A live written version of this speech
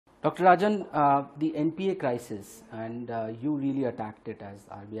Dr. Rajan, the NPA crisis, and you really attacked it as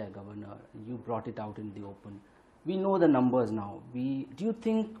RBI governor. You brought it out in the open. We know the numbers now. Do you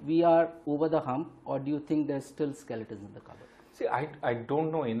think we are over the hump, or do you think there's still skeletons in the cupboard? See, I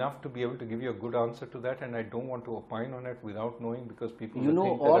don't know enough to be able to give you a good answer to that, and I don't want to opine on it without knowing, because people will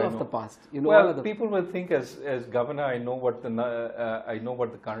think all that of the past. You know, well, people will think as governor, I know what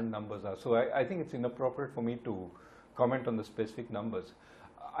the current numbers are. So I think it's inappropriate for me to comment on the specific numbers.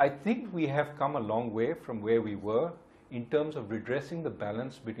 I think we have come a long way from where we were in terms of redressing the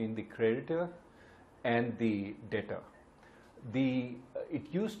balance between the creditor and the debtor. It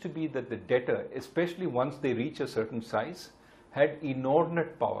used to be that the debtor, especially once they reach a certain size, had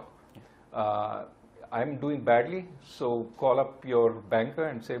inordinate power. I'm doing badly, so call up your banker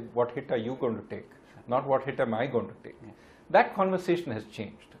and say, what hit are you going to take? Not what hit am I going to take? Yeah. That conversation has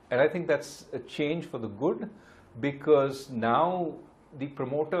changed. And I think that's a change for the good, because now the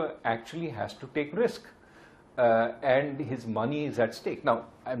promoter actually has to take risk, and his money is at stake. Now,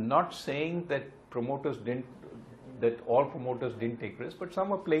 I'm not saying that all promoters didn't take risk, but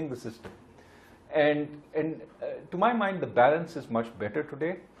some are playing the system. And to my mind, the balance is much better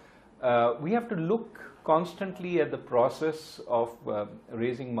today. We have to look constantly at the process of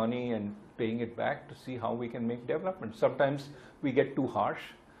raising money and paying it back to see how we can make development. Sometimes we get too harsh.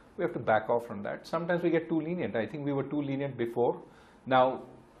 We have to back off from that. Sometimes we get too lenient. I think we were too lenient before. Now,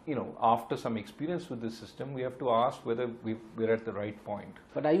 after some experience with this system, we have to ask whether we're at the right point.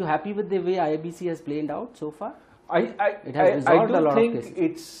 But are you happy with the way IBC has played out so far? I do think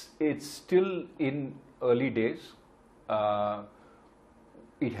it's still in early days.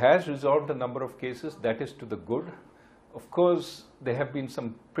 It has resolved a number of cases. That is to the good. Of course, there have been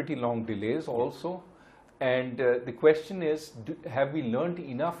some pretty long delays also. And the question is, have we learned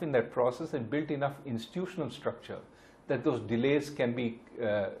enough in that process and built enough institutional structure that those delays can be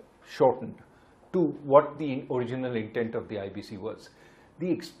shortened to what the original intent of the IBC was? The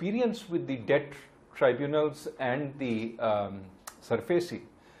experience with the debt tribunals and the Sardesai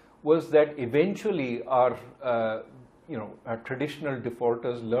was that eventually our traditional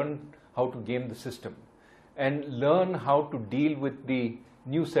defaulters learned how to game the system and learn how to deal with the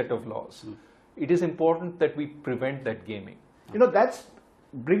new set of laws. It is important that we prevent that gaming. That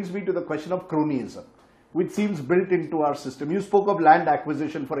brings me to the question of cronyism, which seems built into our system. You spoke of land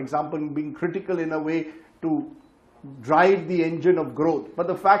acquisition, for example, being critical in a way to drive the engine of growth. But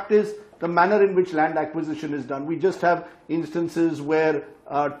the fact is, the manner in which land acquisition is done, we just have instances where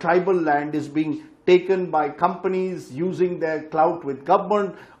tribal land is being taken by companies using their clout with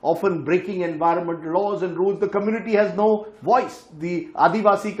government, often breaking environmental laws and rules. The community has no voice. The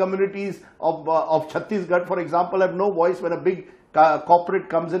Adivasi communities of Chhattisgarh, for example, have no voice when a big corporate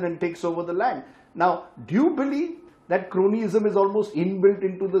comes in and takes over the land. Now, do you believe that cronyism is almost inbuilt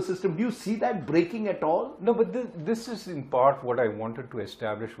into the system? Do you see that breaking at all? No, but this is in part what I wanted to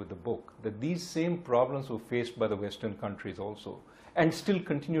establish with the book, that these same problems were faced by the Western countries also, and still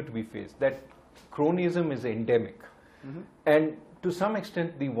continue to be faced, that cronyism is endemic. And to some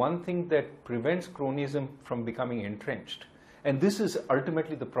extent, the one thing that prevents cronyism from becoming entrenched, and this is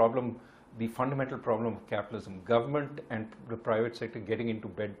ultimately the problem, the fundamental problem of capitalism, government and the private sector getting into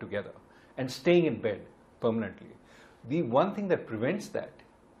bed together and staying in bed permanently. The one thing that prevents that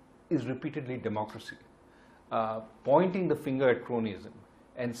is repeatedly democracy, pointing the finger at cronyism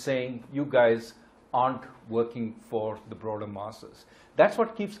and saying, you guys aren't working for the broader masses. That's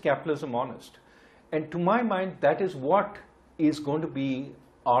what keeps capitalism honest. And to my mind, that is what is going to be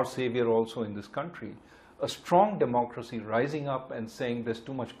our savior also in this country. A strong democracy rising up and saying there's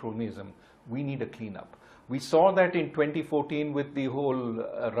too much cronyism, we need a cleanup. We saw that in 2014 with the whole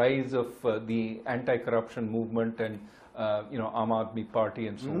rise of the anti-corruption movement and Aam Aadmi Party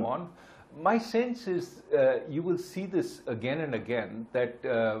and so on. My sense is you will see this again and again, that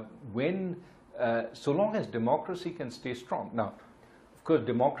so long as democracy can stay strong. Now, of course,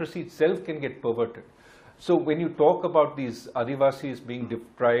 democracy itself can get perverted. So when you talk about these Adivasis being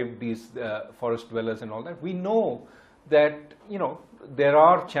deprived, these forest dwellers and all that, we know that there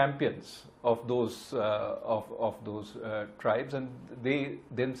are champions of those tribes, and they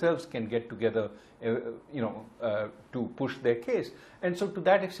themselves can get together, to push their case. And so, to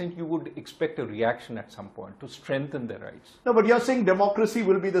that extent, you would expect a reaction at some point to strengthen their rights. No, but you're saying democracy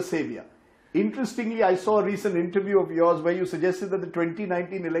will be the savior. Interestingly, I saw a recent interview of yours where you suggested that the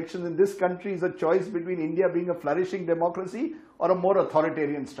 2019 elections in this country is a choice between India being a flourishing democracy or a more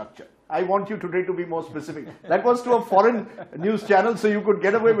authoritarian structure. I want you today to be more specific. That was to a foreign news channel, so you could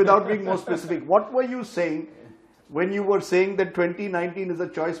get away without being more specific. What were you saying when you were saying that 2019 is a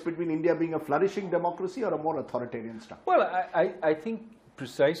choice between India being a flourishing democracy or a more authoritarian structure? Well, I think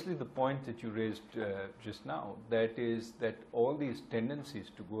precisely the point that you raised just now. That is that all these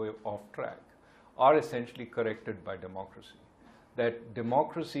tendencies to go off track are essentially corrected by democracy. That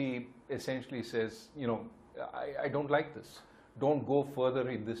democracy essentially says, you know, I don't like this. Don't go further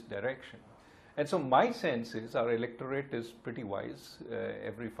in this direction. And so my sense is our electorate is pretty wise.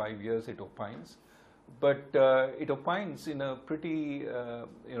 Every 5 years it opines. But it opines in a pretty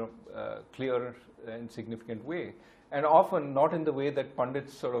clear and significant way. And often not in the way that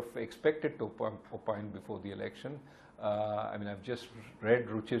pundits sort of expected to opine before the election. I mean, I've just read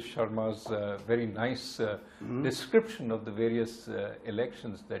Ruchir Sharma's very nice description of the various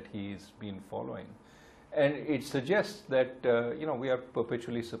elections that he's been following. And it suggests that, we are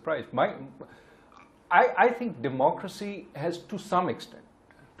perpetually surprised. I think democracy has, to some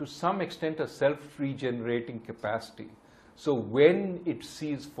extent, a self-regenerating capacity. So when it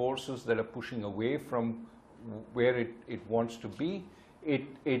sees forces that are pushing away from where it wants to be,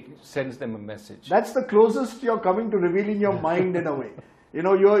 it sends them a message. That's the closest you're coming to revealing your mind in a way. You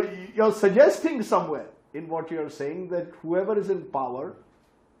know, you're suggesting somewhere in what you're saying that whoever is in power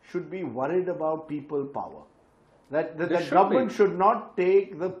should be worried about people power. That government should not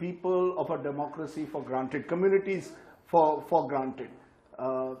take the people of a democracy for granted, communities for granted.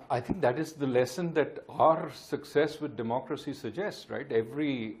 I think that is the lesson that our success with democracy suggests, right?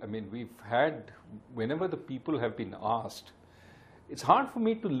 We've had, whenever the people have been asked, it's hard for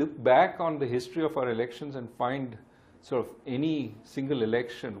me to look back on the history of our elections and find sort of any single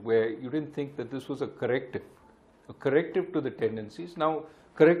election where you didn't think that this was a corrective to the tendencies. Now,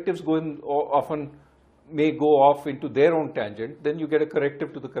 correctives often may go off into their own tangent, then you get a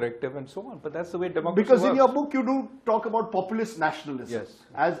corrective to the corrective and so on. But that's the way democracy Because works. in your book you do talk about populist nationalism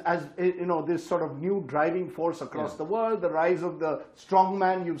as this sort of new driving force across the world, the rise of the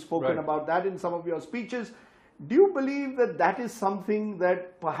strongman. You've spoken about that in some of your speeches. Do you believe that that is something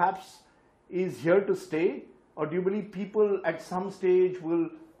that perhaps is here to stay? Or do you believe people at some stage will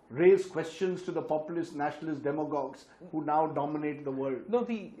raise questions to the populist nationalist demagogues who now dominate the world? No,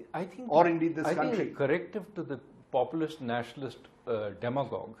 I think the corrective to the populist nationalist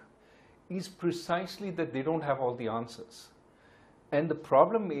demagogue is precisely that they don't have all the answers. And the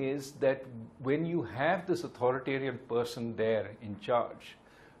problem is that when you have this authoritarian person there in charge,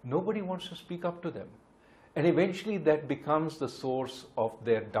 nobody wants to speak up to them. And eventually that becomes the source of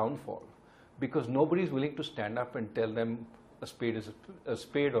their downfall, because nobody is willing to stand up and tell them a spade is a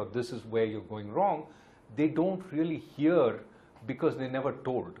spade, or this is where you're going wrong. They don't really hear because they're never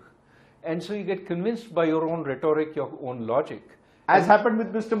told. And so you get convinced by your own rhetoric, your own logic. As happened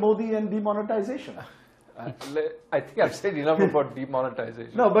with Mr. Modi and demonetization. I think I've said enough about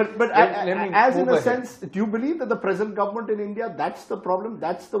demonetization. No, but as in a sense, do you believe that the present government in India, that's the problem,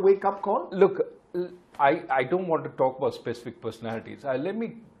 that's the wake-up call? Look, I don't want to talk about specific personalities. Let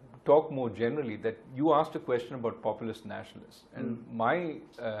me talk more generally. That you asked a question about populist nationalists, and my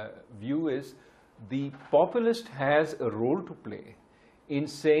view is the populist has a role to play in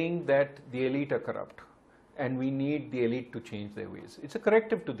saying that the elite are corrupt and we need the elite to change their ways. It's a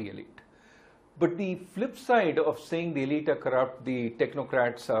corrective to the elite. But the flip side of saying the elite are corrupt, the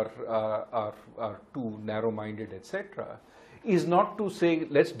technocrats are too narrow-minded, etc., is not to say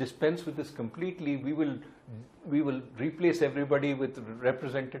let's dispense with this completely. We will replace everybody with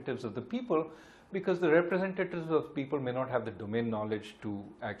representatives of the people, because the representatives of people may not have the domain knowledge to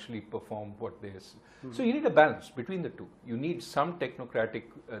actually perform what they. So you need a balance between the two. You need some technocratic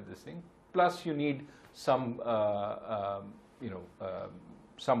this thing, plus you need some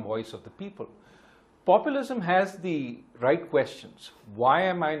some voice of the people. Populism has the right questions. Why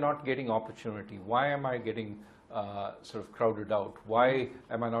am I not getting opportunity? Why am I getting sort of crowded out? Why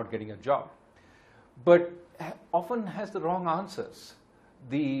am I not getting a job? But often has the wrong answers.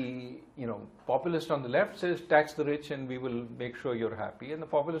 The populist on the left says tax the rich and we will make sure you're happy, and the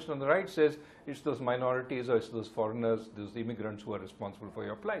populist on the right says it's those minorities or it's those foreigners, those immigrants who are responsible for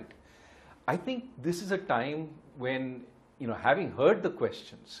your plight. I think this is a time when, having heard the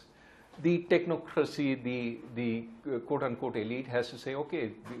questions, the technocracy, the quote-unquote elite has to say,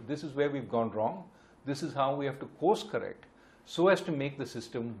 okay, this is where we've gone wrong. This is how we have to course correct so as to make the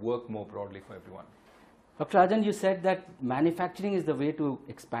system work more broadly for everyone. Dr. Rajan, you said that manufacturing is the way to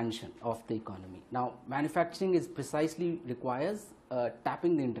expansion of the economy. Now, manufacturing precisely requires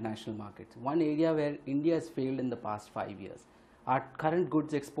tapping the international markets. One area where India has failed in the past 5 years. Our current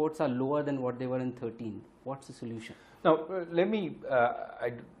goods exports are lower than what they were in 13. What's the solution? Now, let me,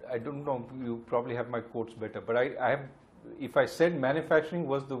 I don't know, you probably have my quotes better, but I have, if I said manufacturing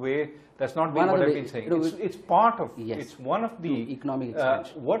was the way, that's not what I've been saying. It's part of, it's one of the economic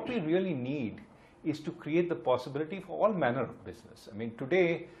expansion. What we really need is to create the possibility for all manner of business. I mean,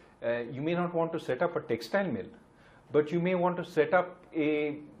 today, you may not want to set up a textile mill, but you may want to set up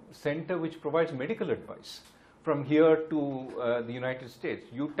a center which provides medical advice from here to the United States.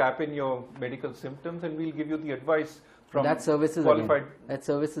 You tap in your medical symptoms and we'll give you the advice from that services qualified. Again. That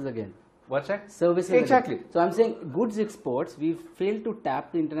services again. What's that? Services exactly. Again. So I'm saying goods exports, we've failed to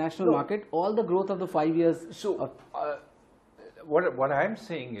tap the international market, all the growth of the 5 years. So what I'm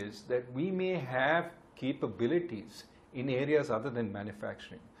saying is that we may have capabilities in areas other than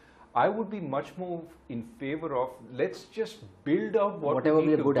manufacturing. I would be much more in favor of let's just build out whatever we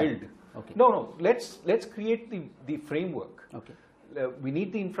need to build. Okay. No, let's create the framework. Okay. We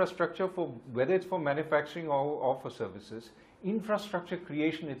need the infrastructure for whether it's for manufacturing or for services. Infrastructure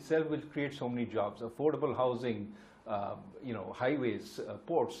creation itself will create so many jobs, affordable housing, highways,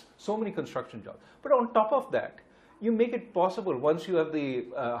 ports, so many construction jobs. But on top of that, you make it possible once you have the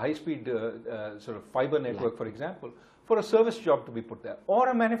high-speed sort of fiber network, for example, for a service job to be put there or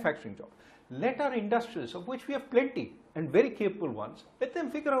a manufacturing job. Let our industries, of which we have plenty and very capable ones, let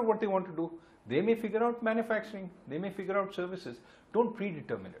them figure out what they want to do. They may figure out manufacturing, they may figure out services. Don't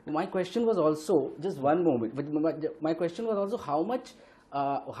predetermine it. My question was also, just one moment, but my question was also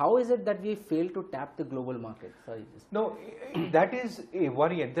how is it that we fail to tap the global market? Sorry. No, that is a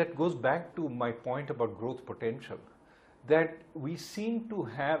worry, and that goes back to my point about growth potential, that we seem to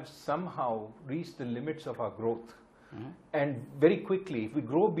have somehow reached the limits of our growth. And very quickly, if we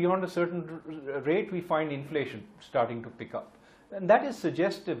grow beyond a certain rate, we find inflation starting to pick up. And that is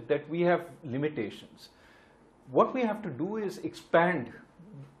suggestive that we have limitations. What we have to do is expand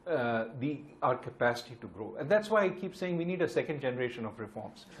our capacity to grow. And that's why I keep saying we need a second generation of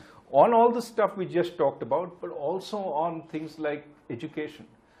reforms. On all the stuff we just talked about, but also on things like education.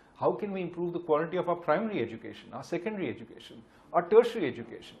 How can we improve the quality of our primary education, our secondary education, our tertiary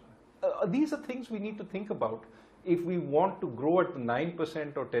education? These are things we need to think about if we want to grow at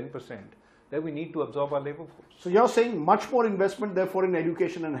 9% or 10%, then we need to absorb our labor force. So you're saying much more investment, therefore, in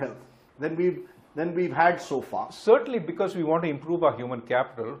education and health than we've had so far. Certainly, because we want to improve our human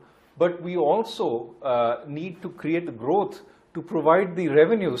capital, but we also need to create the growth to provide the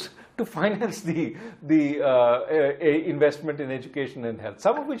revenues to finance the investment in education and health,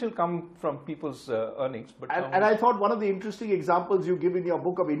 some of which will come from people's earnings. But and I thought one of the interesting examples you give in your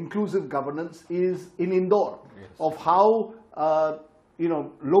book of inclusive governance is in Indore, of how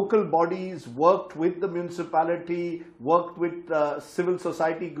local bodies worked with the municipality, worked with civil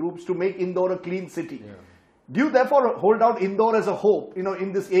society groups to make Indore a clean city. Yeah. Do you therefore hold out Indore as a hope,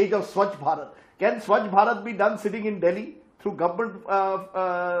 in this age of Swachh Bharat? Can Swachh Bharat be done sitting in Delhi through government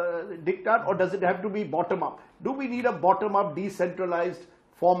diktat, or does it have to be bottom-up? Do we need a bottom-up, decentralized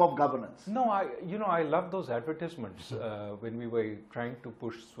form of governance? No, I love those advertisements when we were trying to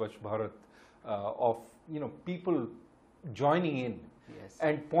push Swachh Bharat of people joining in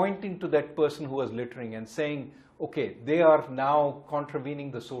and pointing to that person who was littering and saying, okay, they are now contravening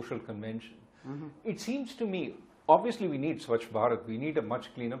the social convention. It seems to me, obviously we need Swachh Bharat, we need a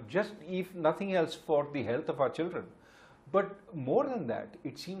much cleaner, just if nothing else for the health of our children. But more than that,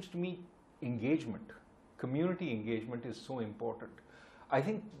 it seems to me engagement, community engagement is so important. I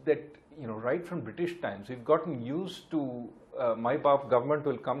think that, right from British times, we've gotten used to my Baap government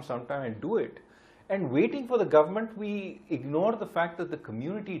will come sometime and do it. And waiting for the government, we ignore the fact that the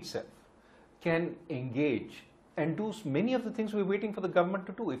community itself can engage and do many of the things we're waiting for the government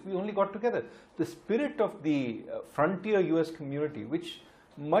to do if we only got together. The spirit of the frontier US community, which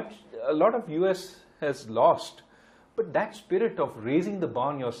a lot of US has lost, but that spirit of raising the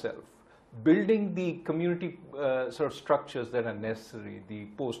barn yourself, building the community sort of structures that are necessary, the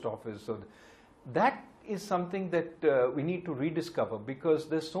post office, that is something that we need to rediscover, because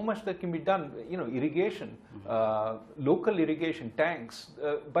there's so much that can be done, irrigation, local irrigation, tanks,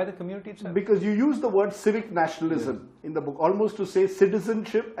 by the community itself. Because you use the word civic nationalism in the book, almost to say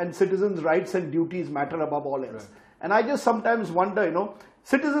citizenship and citizens' rights and duties matter above all else. Right. And I just sometimes wonder,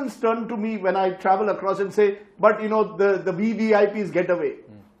 citizens turn to me when I travel across and say, but the VVIPs get away.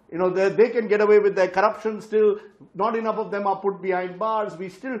 They can get away with their corruption still. Not enough of them are put behind bars.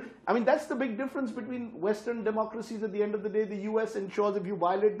 That's the big difference between Western democracies. At the end of the day, the US ensures if you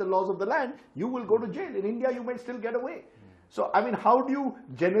violate the laws of the land, you will go to jail. In India, you might still get away. So, how do you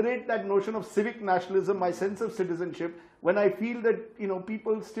generate that notion of civic nationalism, my sense of citizenship, when I feel that,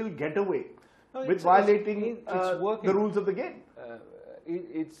 people still get away with violating the rules of the game?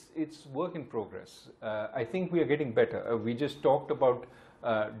 It's work in progress. I think we are getting better. We just talked about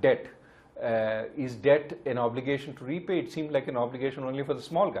debt. Is debt an obligation to repay? It seemed like an obligation only for the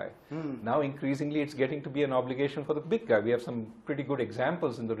small guy. Now increasingly it's getting to be an obligation for the big guy. We have some pretty good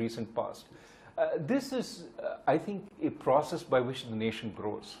examples in the recent past. This is, I think, a process by which the nation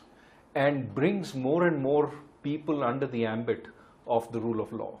grows and brings more and more people under the ambit of the rule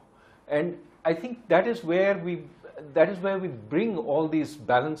of law. And I think that is where we bring all these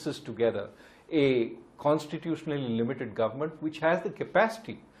balances together. A constitutionally limited government which has the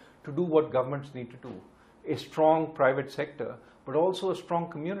capacity to do what governments need to do. A strong private sector, but also a strong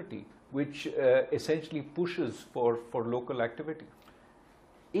community which essentially pushes for local activity.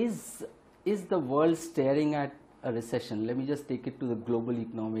 Is the world staring at a recession? Let me just take it to the global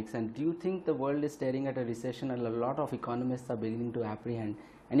economics. And do you think the world is staring at a recession, and a lot of economists are beginning to apprehend?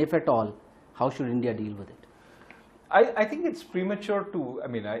 And if at all, how should India deal with it? I think it's premature to,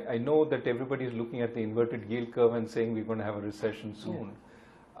 I know that everybody is looking at the inverted yield curve and saying we're going to have a recession soon.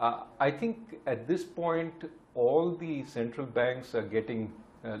 Yeah. I think at this point, all the central banks are getting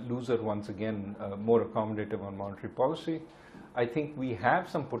looser once again, more accommodative on monetary policy. I think we have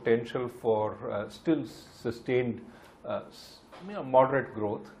some potential for still sustained, moderate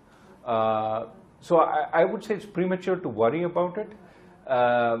growth. So I would say it's premature to worry about it.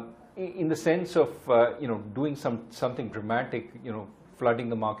 In the sense of doing something dramatic, flooding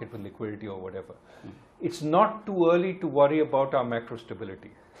the market with liquidity or whatever. It's not too early to worry about our macro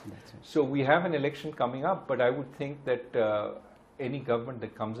stability. That's right. So we have an election coming up, but I would think that any government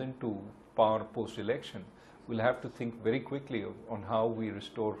that comes into power post-election will have to think very quickly on how we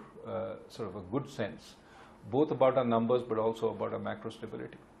restore sort of a good sense, both about our numbers but also about our macro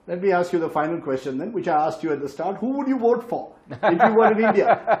stability. Let me ask you the final question then, which I asked you at the start. Who would you vote for if you were in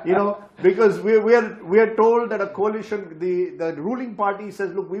India? Because we are told that a coalition, the ruling party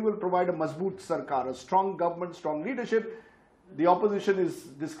says, look, we will provide a mazboot sarkar, a strong government, strong leadership. The opposition is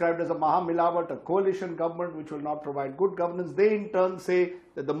described as a mahamilawat, a coalition government which will not provide good governance. They in turn say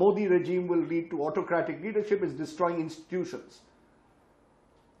that the Modi regime will lead to autocratic leadership, is destroying institutions.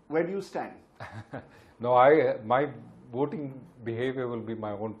 Where do you stand? No, my voting behavior will be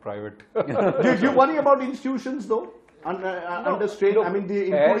my own private. Do you worry about institutions though? Under strain? Look,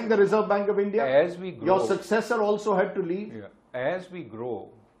 including the Reserve Bank of India? As we grow, your successor also had to leave? Yeah. As we grow,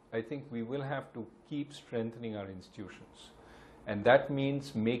 I think we will have to keep strengthening our institutions. And that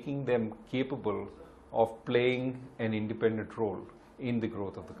means making them capable of playing an independent role in the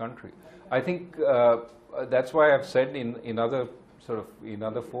growth of the country. I think that's why I've said in other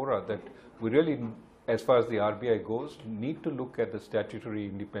fora that we really, as far as the RBI goes, need to look at the statutory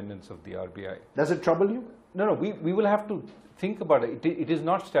independence of the RBI. Does it trouble you? No, we will have to think about it. It is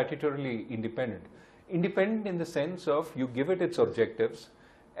not statutorily independent. Independent in the sense of you give it its objectives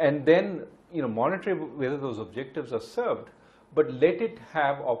and then monitor whether those objectives are served, but let it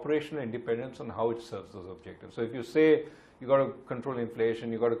have operational independence on how it serves those objectives. So if you say you got to control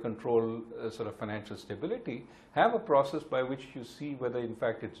inflation, you got to control sort of financial stability, have a process by which you see whether in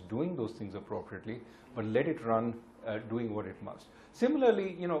fact it's doing those things appropriately, but let it run doing what it must.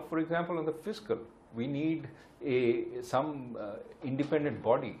 Similarly, for example, on the fiscal, we need some independent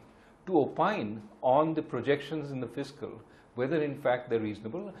body to opine on the projections in the fiscal, whether in fact they're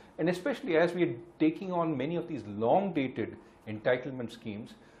reasonable, and especially as we are taking on many of these long-dated entitlement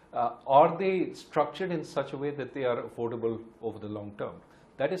schemes, are they structured in such a way that they are affordable over the long term?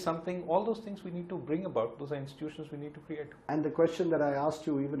 That is something, all those things we need to bring about, those are institutions we need to create. And the question that I asked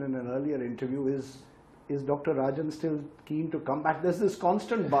you even in an earlier interview is Dr. Rajan still keen to come back? There's this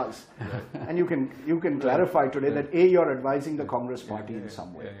constant buzz, and you can clarify today that A, you're advising the Congress party in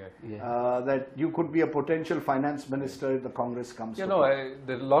some way, that you could be a potential finance minister if the Congress comes to power.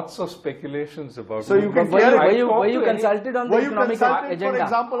 There are lots of speculations about. So you can were you consulted on the economic agenda? For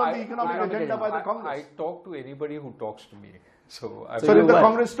example, on the economic agenda by the Congress? I talk to anybody who talks to me. So did the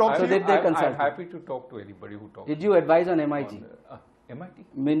Congress talk to you? So did they consult? I'm happy to talk to anybody who talks. Did you advise on MIT? MIT?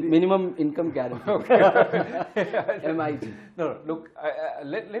 Minimum income guarantee. MIT. No, look,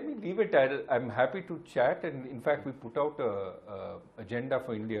 let me leave it at, I'm happy to chat, and in fact we put out a agenda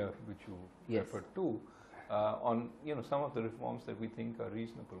for India, which you referred to, on some of the reforms that we think are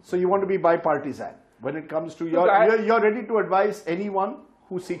reasonable. So you want to be bipartisan when it comes to you're ready to advise anyone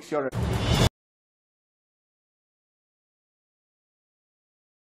who seeks your advice?